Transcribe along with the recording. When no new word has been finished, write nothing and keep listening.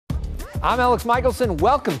I'm Elex Michaelson.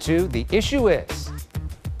 Welcome to The Issue Is.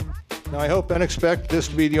 Now, I hope and expect this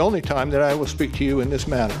to be the only time that I will speak to you in this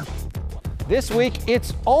manner. This week,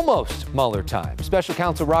 it's almost Mueller time. Special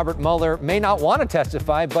counsel Robert Mueller may not want to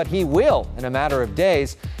testify, but he will in a matter of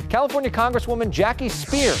days. California Congresswoman Jackie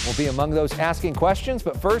Speier will be among those asking questions,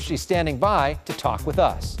 but first she's standing by to talk with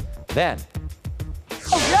us. Then...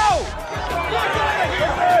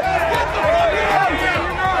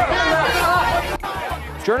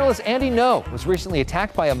 Journalist Andy Ngo was recently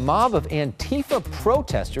attacked by a mob of Antifa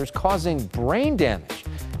protesters causing brain damage.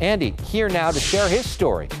 Andy here now to share his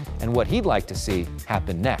story and what he'd like to see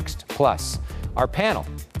happen next. Plus, our panel,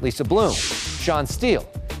 Lisa Bloom, Sean Steele,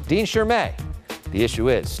 Dean Shermay. The Issue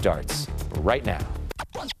Is starts right now.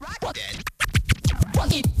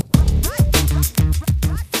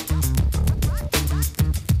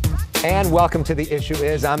 And welcome to The Issue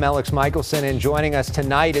Is. I'm Elex Michaelson, and joining us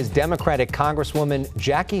tonight is Democratic Congresswoman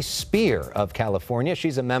Jackie Speier of California.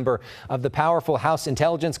 She's a member of the powerful House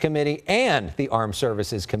Intelligence Committee and the Armed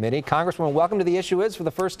Services Committee. Congresswoman, welcome to The Issue Is for the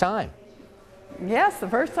first time. Yes, the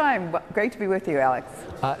first time. Great to be with you, Alex.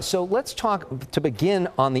 So let's talk to begin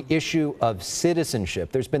on the issue of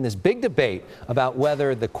citizenship. There's been this big debate about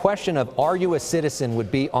whether the question of are you a citizen would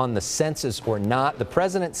be on the census or not. The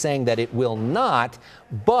president saying that it will not,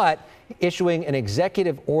 but issuing an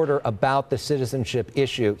executive order about the citizenship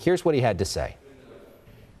issue. Here's what he had to say.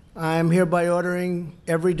 I'm hereby ordering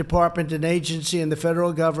every department and agency in the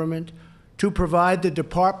federal government to provide the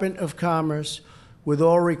Department of Commerce with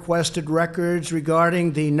all requested records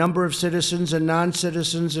regarding the number of citizens and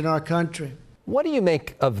non-citizens in our country. What do you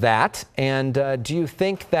make of that? And do you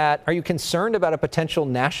think that, are you concerned about a potential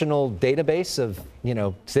national database of,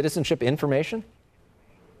 citizenship information?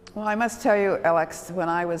 Well, I must tell you, Alex, when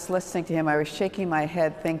I was listening to him, I was shaking my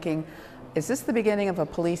head thinking, is this the beginning of a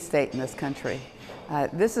police state in this country?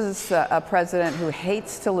 This is a president who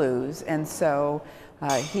hates to lose, and so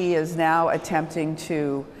he is now attempting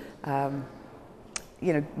to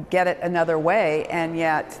get it another way, and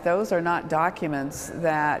yet those are not documents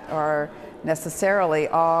that are necessarily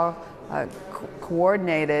all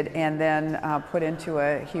coordinated and then put into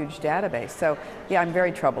a huge database. So, yeah, I'm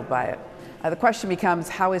very troubled by it. The question becomes,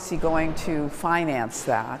 how is he going to finance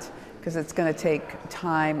that? Because it's going to take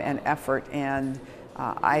time and effort, and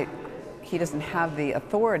he doesn't have the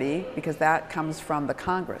authority because that comes from the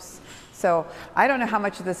Congress. So I don't know how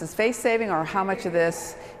much of this is face-saving or how much of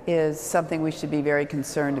this is something we should be very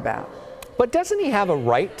concerned about. But doesn't he have a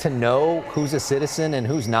right to know who's a citizen and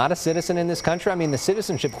who's not a citizen in this country? I mean, the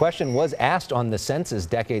citizenship question was asked on the census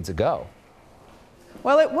decades ago.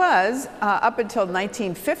 Well, it was up until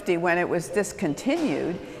 1950 when it was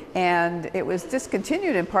discontinued. And it was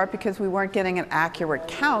discontinued in part because we weren't getting an accurate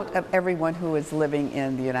count of everyone who was living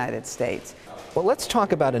in the United States. Well, let's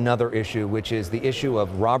talk about another issue, which is the issue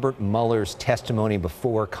of Robert Mueller's testimony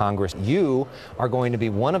before Congress. You are going to be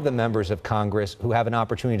one of the members of Congress who have an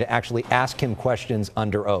opportunity to actually ask him questions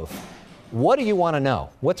under oath. What do you want to know?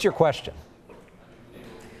 What's your question?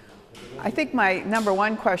 I think my number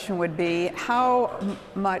one question would be how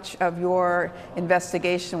much of your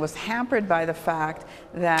investigation was hampered by the fact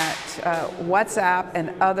that WhatsApp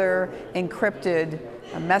and other encrypted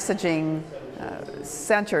messaging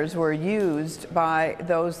centers were used by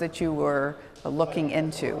those that you were looking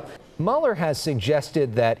into. Mueller has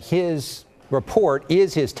suggested that his report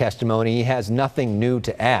is his testimony. He has nothing new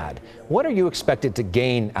to add. What are you expected to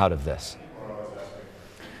gain out of this?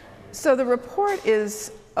 So the report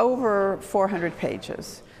is over 400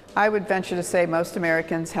 pages. I would venture to say most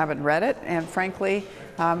Americans haven't read it, and frankly,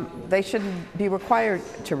 they shouldn't be required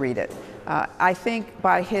to read it. I think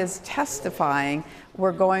by his testifying,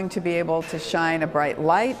 we're going to be able to shine a bright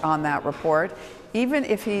light on that report. Even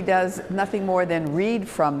if he does nothing more than read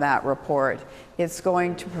from that report, it's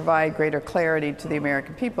going to provide greater clarity to the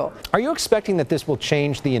American people. Are you expecting that this will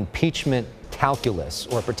change the impeachment calculus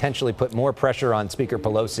or potentially put more pressure on Speaker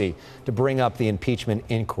Pelosi to bring up the impeachment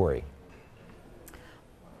inquiry?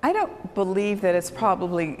 I don't believe that it's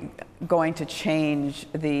probably going to change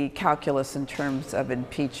the calculus in terms of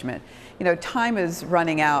impeachment. Time is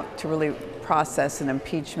running out to really process an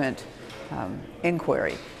impeachment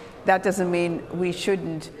inquiry. That doesn't mean we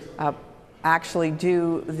shouldn't actually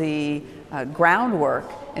do the groundwork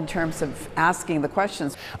in terms of asking the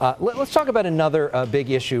questions. Let's talk about another big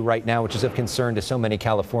issue right now, which is of concern to so many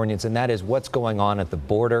Californians, and that is what's going on at the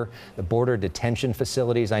border detention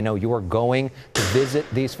facilities. I know you're going to visit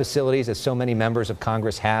these facilities, as so many members of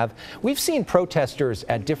Congress have. We've seen protesters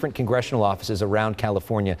at different congressional offices around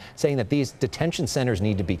California saying that these detention centers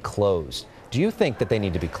need to be closed. Do you think that they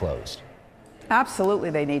need to be closed? Absolutely,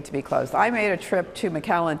 they need to be closed. I made a trip to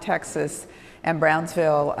McAllen, Texas, and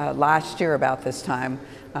Brownsville last year about this time.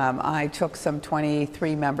 I took some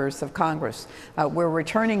 23 members of Congress. We're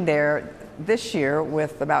returning there this year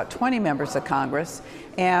with about 20 members of Congress,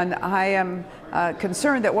 and I am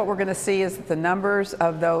concerned that what we're going to see is that the numbers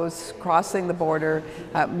of those crossing the border,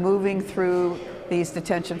 moving through these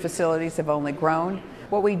detention facilities have only grown.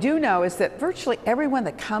 What we do know is that virtually everyone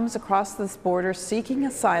that comes across this border seeking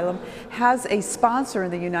asylum has a sponsor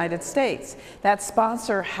in the United States. That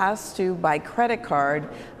sponsor has to, by credit card,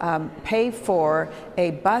 pay for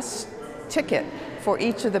a bus ticket for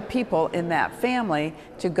each of the people in that family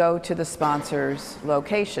to go to the sponsor's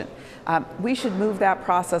location. We should move that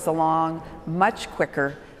process along much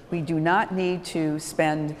quicker. We do not need to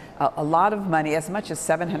spend a lot of money, as much as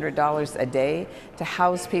 $700 a day, to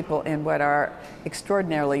house people in what are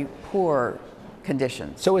extraordinarily poor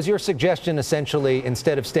conditions. So is your suggestion essentially,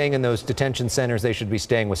 instead of staying in those detention centers, they should be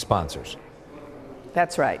staying with sponsors?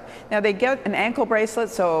 That's right. Now, they get an ankle bracelet,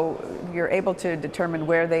 so you're able to determine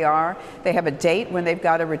where they are. They have a date when they've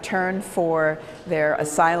got to return for their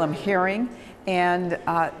asylum hearing. And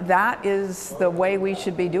that is the way we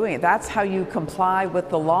should be doing it. That's how you comply with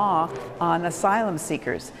the law on asylum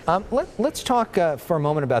seekers. Let's talk for a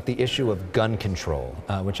moment about the issue of gun control,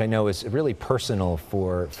 which I know is really personal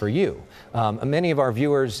for you. Many of our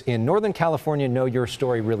viewers in Northern California know your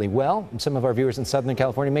story really well, and some of our viewers in Southern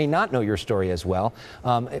California may not know your story as well,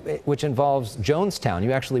 which involves Jonestown.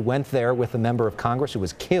 You actually went there with a member of Congress who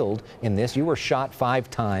was killed in this. You were shot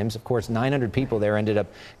 5 times. Of course, 900 people there ended up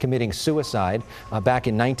committing suicide back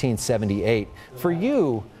in 1978. For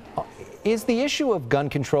you, is the issue of gun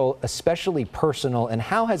control especially personal, and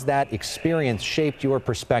how has that experience shaped your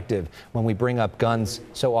perspective when we bring up guns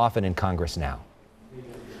so often in Congress now?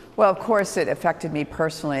 Well, of course, it affected me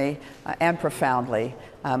personally and profoundly.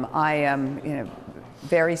 I am,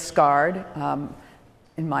 very scarred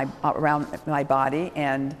around my body,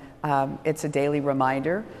 and it's a daily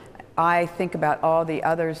reminder. I think about all the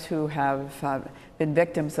others who have been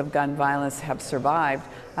victims of gun violence, have survived.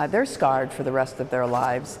 They're scarred for the rest of their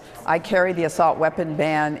lives. I carried the assault weapon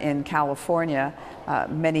ban in California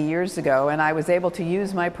many years ago, and I was able to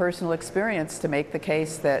use my personal experience to make the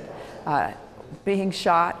case that being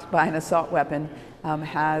shot by an assault weapon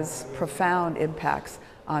has profound impacts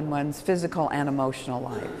on one's physical and emotional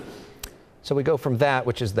life. So we go from that,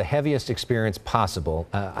 which is the heaviest experience possible.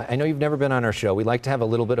 I know you've never been on our show. We like to have a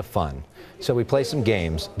little bit of fun. So we play some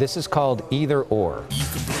games. This is called Either Or.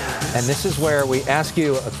 And this is where we ask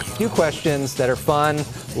you a few questions that are fun,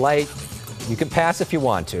 light. You can pass if you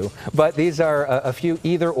want to, but these are a few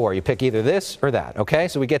either or. You pick either this or that, okay?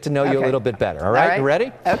 So we get to know you a little bit better, all right? You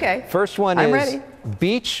ready? Okay. First one I'm is ready.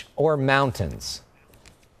 Beach or mountains?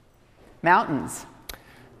 Mountains.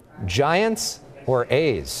 Giants or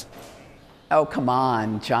A's? Oh, come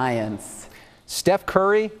on, Giants. Steph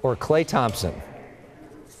Curry or Klay Thompson?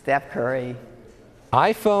 Steph Curry.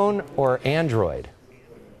 iPhone or Android?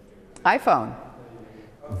 iPhone.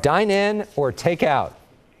 Dine in or take out?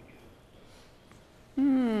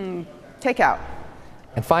 Take out.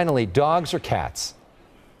 And finally, dogs or cats?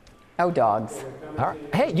 Oh, dogs. All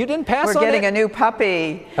right. Hey, you didn't pass on We're getting it? a new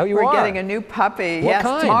puppy. Oh, you We're are? getting a new puppy. What Yes,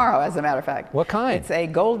 kind? tomorrow, as a matter of fact. What kind? It's a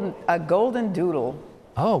golden doodle.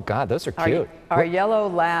 Oh, God, those are cute. Our yellow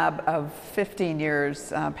lab of 15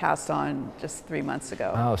 years passed on just 3 months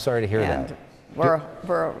ago. Oh, sorry to hear and that.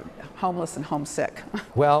 We're homeless and homesick.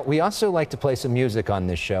 Well, we also like to play some music on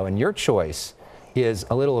this show, and your choice is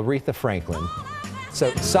a little Aretha Franklin. So,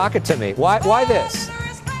 sock it to me. Why this?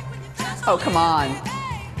 Oh, come on.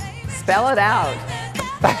 Spell it out.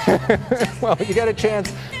 Well, you got a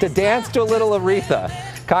chance to dance to a little Aretha.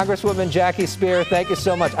 Congresswoman Jackie Speier, thank you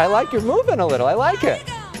so much. I like you're moving a little. I like it.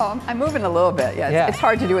 Oh, I'm moving a little bit. Yeah, it's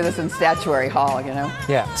hard to do this in Statuary Hall, you know.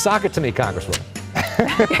 Yeah, sock it to me, Congresswoman.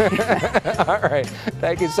 All right.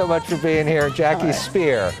 Thank you so much for being here, Jackie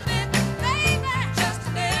Speier.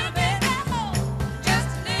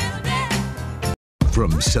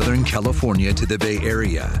 From Southern California to the Bay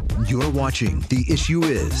Area, you're watching The Issue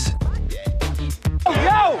Is.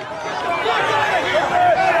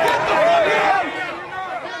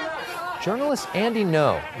 Journalist Andy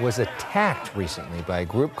Ngo was attacked recently by a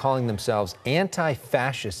group calling themselves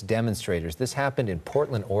anti-fascist demonstrators. This happened in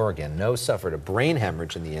Portland, Oregon. Ngo suffered a brain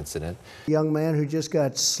hemorrhage in the incident. A young man who just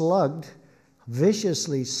got slugged,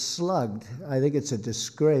 viciously slugged. I think it's a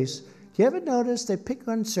disgrace. Do you ever notice they pick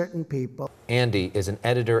on certain people? Andy is an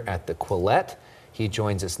editor at the Quillette. He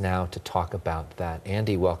joins us now to talk about that.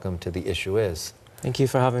 Andy, welcome to The Issue Is. Thank you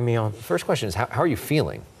for having me on. First question is, how are you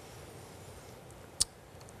feeling?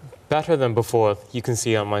 Better than before. You can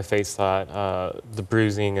see on my face that the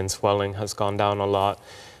bruising and swelling has gone down a lot.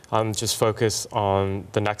 I'm just focused on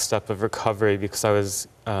the next step of recovery because I was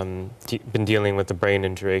been dealing with the brain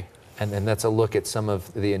injury. And then that's a look at some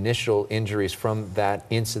of the initial injuries from that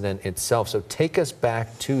incident itself. So take us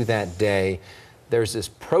back to that day. There's this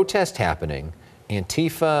protest happening.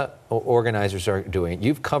 Antifa organizers are doing it.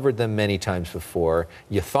 You've covered them many times before.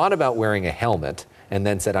 You thought about wearing a helmet and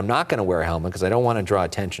then said, I'm not going to wear a helmet because I don't want to draw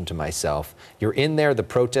attention to myself. You're in there, the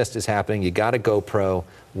protest is happening, you got a GoPro.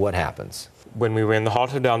 What happens? When we were in the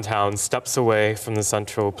heart of downtown, steps away from the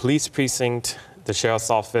Central Police Precinct, the sheriff's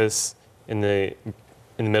office, in the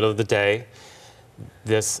middle of the day,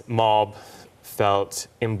 this mob felt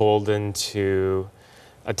emboldened to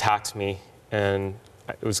attack me, and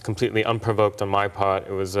it was completely unprovoked on my part.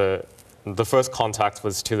 It was the first contact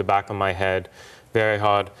was to the back of my head, very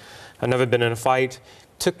hard. I'd never been in a fight.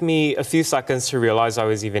 Took me a few seconds to realize I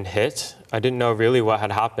was even hit. I didn't know really what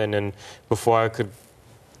had happened, and before I could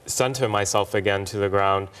center myself again to the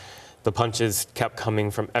ground, the punches kept coming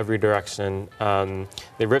from every direction.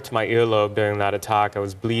 They ripped my earlobe during that attack. I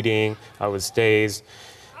was bleeding, I was dazed.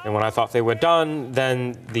 And when I thought they were done,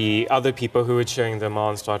 then the other people who were cheering them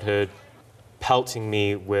on started pelting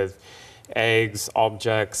me with eggs,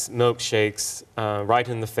 objects, milkshakes, right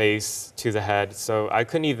in the face, to the head. So I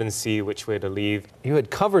couldn't even see which way to leave. You had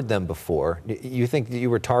covered them before. You think that you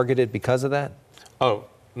were targeted because of that? Oh,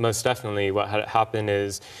 most definitely. What had happened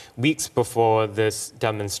is weeks before this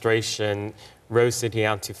demonstration, Rose City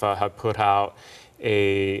Antifa had put out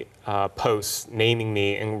a post naming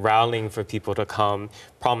me and rallying for people to come,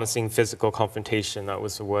 promising physical confrontation. That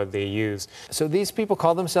was the word they used. So these people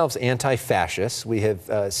call themselves anti-fascists. We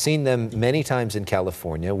have seen them many times in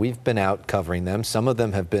California. We've been out covering them. Some of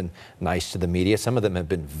them have been nice to the media. Some of them have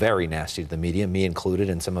been very nasty to the media, me included,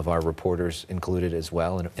 and some of our reporters included as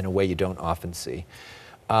well, in a way you don't often see.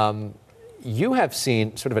 You have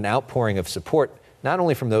seen sort of an outpouring of support, not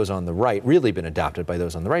only from those on the right, really been adopted by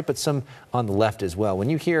those on the right, but some on the left as well.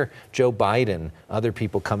 When you hear Joe Biden, other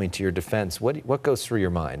people coming to your defense, what goes through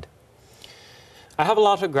your mind? I have a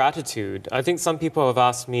lot of gratitude. I think some people have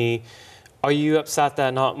asked me, are you upset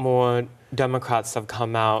that not more Democrats have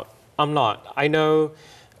come out? I'm not. I know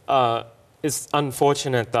it's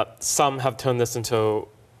unfortunate that some have turned this into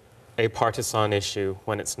a partisan issue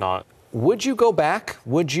when it's not. Would you go back?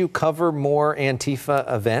 Would you cover more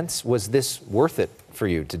Antifa events? Was this worth it for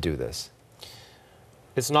you to do this?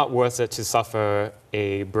 It's not worth it to suffer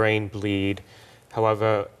a brain bleed.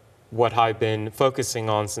 However, what I've been focusing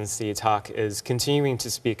on since the attack is continuing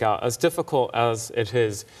to speak out, as difficult as it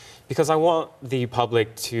is, because I want the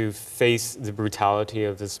public to face the brutality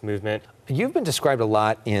of this movement. You've been described a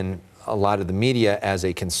lot in a lot of the media as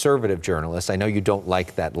a conservative journalist. I know you don't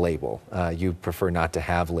like that label. You prefer not to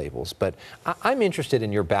have labels. But I'm interested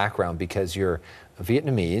in your background because you're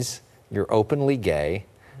Vietnamese, you're openly gay.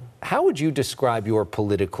 How would you describe your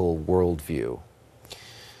political worldview?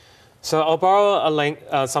 So I'll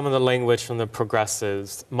borrow some of the language from the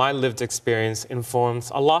progressives. My lived experience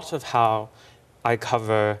informs a lot of how I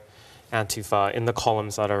cover Antifa in the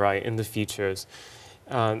columns that I write, in the features.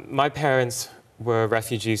 My parents were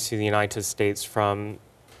refugees to the United States from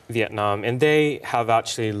Vietnam, and they have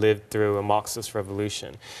actually lived through a Marxist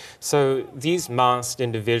revolution. So these masked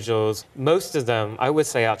individuals, most of them, I would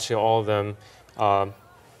say actually all of them, are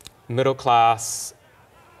middle-class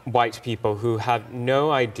white people who have no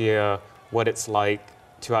idea what it's like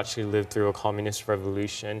to actually live through a communist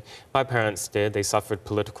revolution. My parents did. They suffered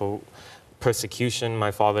political persecution. My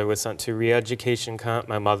father was sent to re-education camp,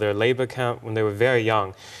 my mother labor camp when they were very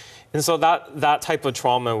young. And so that type of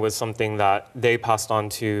trauma was something that they passed on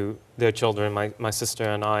to their children, my sister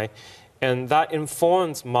and I. And that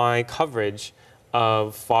informs my coverage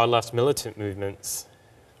of far-left militant movements.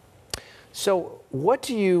 So what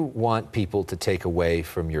do you want people to take away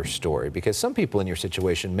from your story? Because some people in your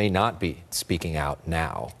situation may not be speaking out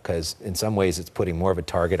now, because in some ways it's putting more of a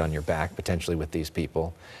target on your back, potentially with these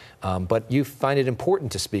people. But you find it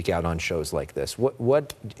important to speak out on shows like this.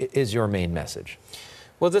 What is your main message?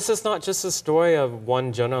 Well, this is not just a story of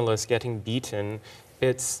one journalist getting beaten.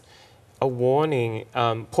 It's a warning.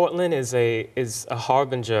 Portland is a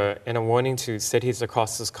harbinger and a warning to cities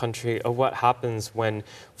across this country of what happens when,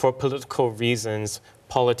 for political reasons,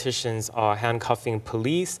 politicians are handcuffing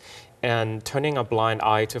police and turning a blind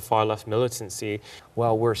eye to far-left militancy.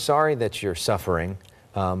 Well, we're sorry that you're suffering.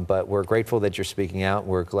 But we're grateful that you're speaking out.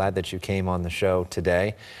 We're glad that you came on the show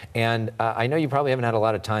today. And I know you probably haven't had a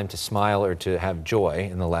lot of time to smile or to have joy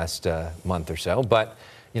in the last month or so, but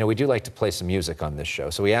you know, we do like to play some music on this show.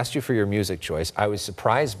 So we asked you for your music choice. I was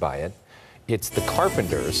surprised by it. It's the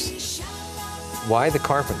Carpenters. Why the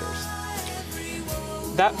Carpenters?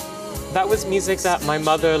 That was music that my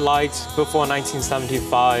mother liked before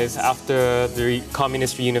 1975. After the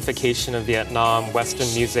communist reunification of Vietnam,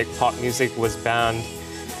 Western music, pop music was banned.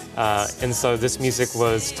 And so this music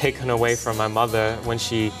was taken away from my mother when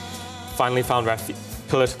she finally found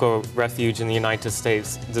political refuge in the United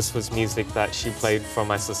States. This was music that she played for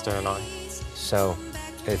my sister and I. So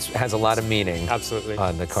it has a lot of meaning. Absolutely.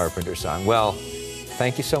 On the Carpenter song. Well,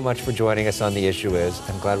 thank you so much for joining us on The Issue Is.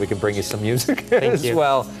 I'm glad we could bring you some music as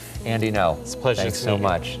well. Andy Ngo. It's a pleasure. Thanks so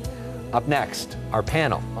much. Up next, our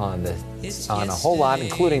panel on a whole lot,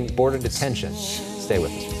 including border detention. Stay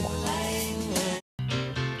with us for more.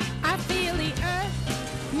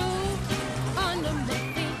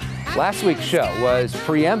 Last week's show was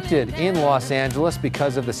preempted in Los Angeles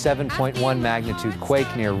because of the 7.1 magnitude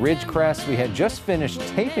quake near Ridgecrest. We had just finished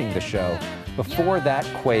taping the show before that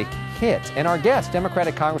quake hit. And our guest,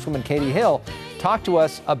 Democratic Congresswoman Katie Hill, talked to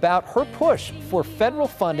us about her push for federal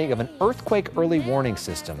funding of an earthquake early warning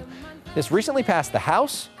system. This recently passed the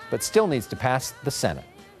House, but still needs to pass the Senate.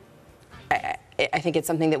 I think it's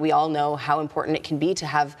something that we all know how important it can be to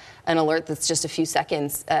have an alert that's just a few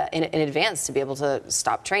seconds in advance, to be able to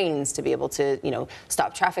stop trains, to be able to,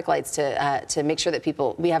 stop traffic lights, to make sure that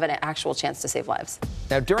we have an actual chance to save lives.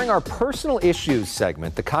 Now, during our personal issues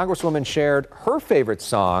segment, the Congresswoman shared her favorite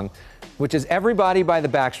song, which is Everybody by the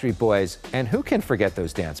Backstreet Boys. And who can forget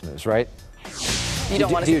those dance moves, right? You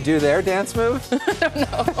don't want to. Do you do their dance move?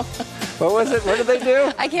 No. What was it? What did they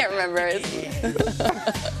do? I can't remember.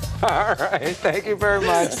 All right, thank you very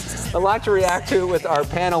much. A lot to react to with our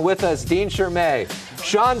panel. With us, Dean Shermay,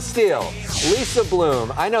 Sean Steele, Lisa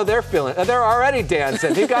Bloom. I know they're already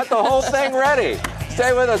dancing. You got the whole thing ready.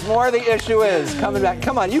 Stay with us. More of The Issue Is coming back.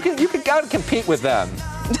 Come on, you can go and compete with them.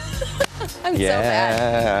 I'm so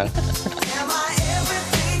bad.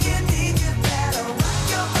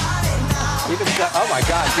 Oh my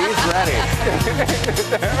God, Dean's ready.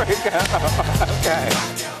 There we go. Okay.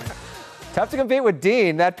 Tough to compete with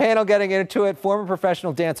Dean. That panel getting into it, former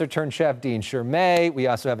professional dancer turned chef Dean Shermay. We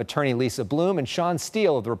also have attorney Lisa Bloom and Sean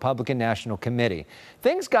Steele of the Republican National Committee.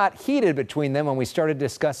 Things got heated between them when we started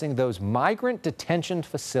discussing those migrant detention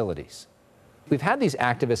facilities. We've had these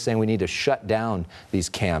activists saying we need to shut down these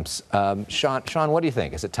camps. Sean, what do you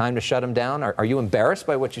think? Is it time to shut them down? Are you embarrassed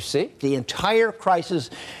by what you see? The entire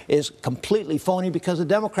crisis is completely phony because the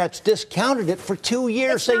Democrats discounted it for 2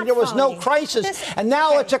 years, saying there was no crisis, and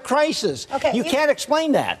now it's a crisis. Okay, you can't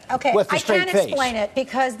explain that with a straight face. I can't explain it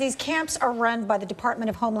because these camps are run by the Department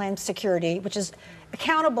of Homeland Security, which is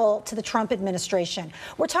accountable to the Trump administration.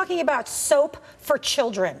 We're talking about soap for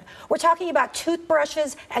children. We're talking about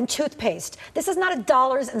toothbrushes and toothpaste. This is not a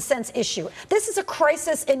dollars and cents issue. This is a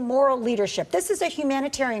crisis in moral leadership. This is a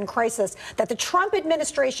humanitarian crisis that the Trump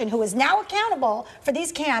administration, who is now accountable for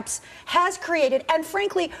these camps, has created and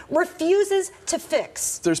frankly refuses to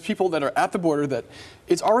fix. There's people that are at the border that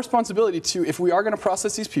it's our responsibility to, if we are going to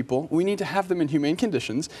process these people, we need to have them in humane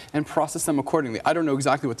conditions and process them accordingly. I don't know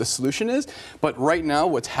exactly what the solution is, but right now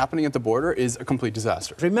what's happening at the border is a complete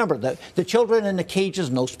disaster. Remember, the children in the cages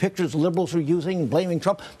and those pictures liberals are using, blaming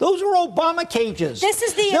Trump, those are Obama cages. This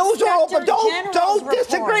is the Don't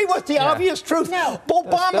disagree with the obvious truth. No.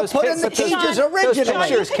 Obama put in the cages originally. Those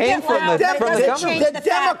pictures came from the government. The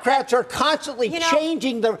Democrats are constantly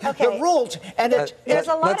changing the rules. And there's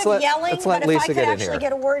a lot of yelling, but if I could actually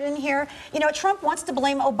get a word in here. Trump wants to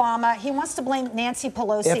blame Obama. He wants to blame Nancy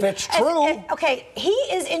Pelosi. If it's true. Okay, he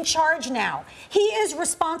is in charge now. He is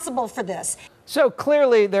responsible for this. So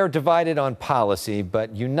clearly they're divided on policy,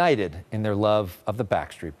 but united in their love of the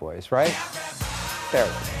Backstreet Boys, right? There it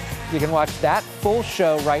is. You can watch that full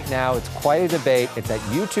show right now. It's quite a debate. It's at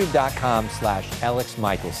youtube.com/Elex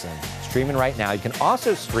Michaelson. Streaming right now. You can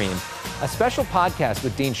also stream a special podcast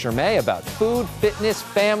with Dean Shermay about food, fitness,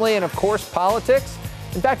 family, and of course, politics.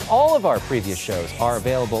 In fact, all of our previous shows are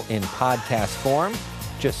available in podcast form.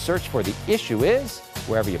 Just search for The Issue Is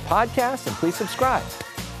wherever you podcast, and please subscribe.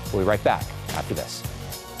 We'll be right back after this.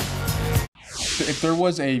 If there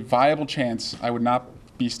was a viable chance, I would not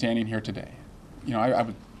be standing here today. I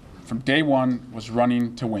would, from day one, was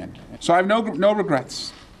running to win. So I have no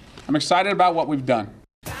regrets. I'm excited about what we've done.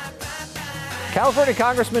 California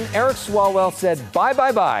Congressman Eric Swalwell said bye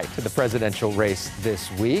to the presidential race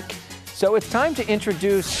this week. So it's time to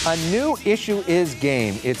introduce a new Issue Is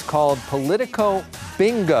game. It's called Politico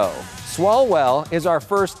Bingo. Swalwell is our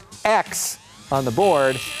first X on the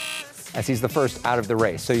board, as he's the first out of the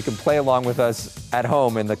race. So you can play along with us at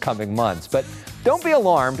home in the coming months. But don't be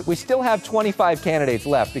alarmed. We still have 25 candidates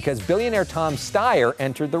left because billionaire Tom Steyer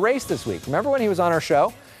entered the race this week. Remember when he was on our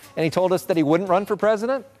show? and he told us that he wouldn't run for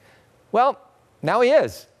president? Well, now he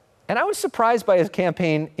is. And I was surprised by his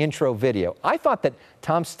campaign intro video. I thought that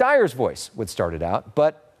Tom Steyer's voice would start it out,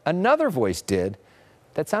 but another voice did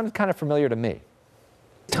that sounded kind of familiar to me.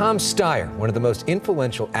 Tom Steyer, one of the most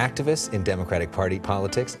influential activists in Democratic Party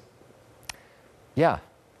politics. Yeah.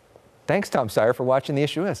 Thanks, Tom Steyer, for watching The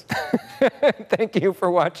Issue Is. Thank you for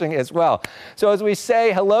watching as well. So as we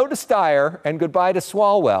say hello to Steyer and goodbye to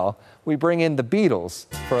Swalwell, we bring in the Beatles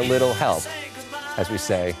for a little help as we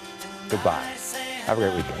say goodbye. Have a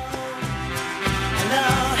great weekend.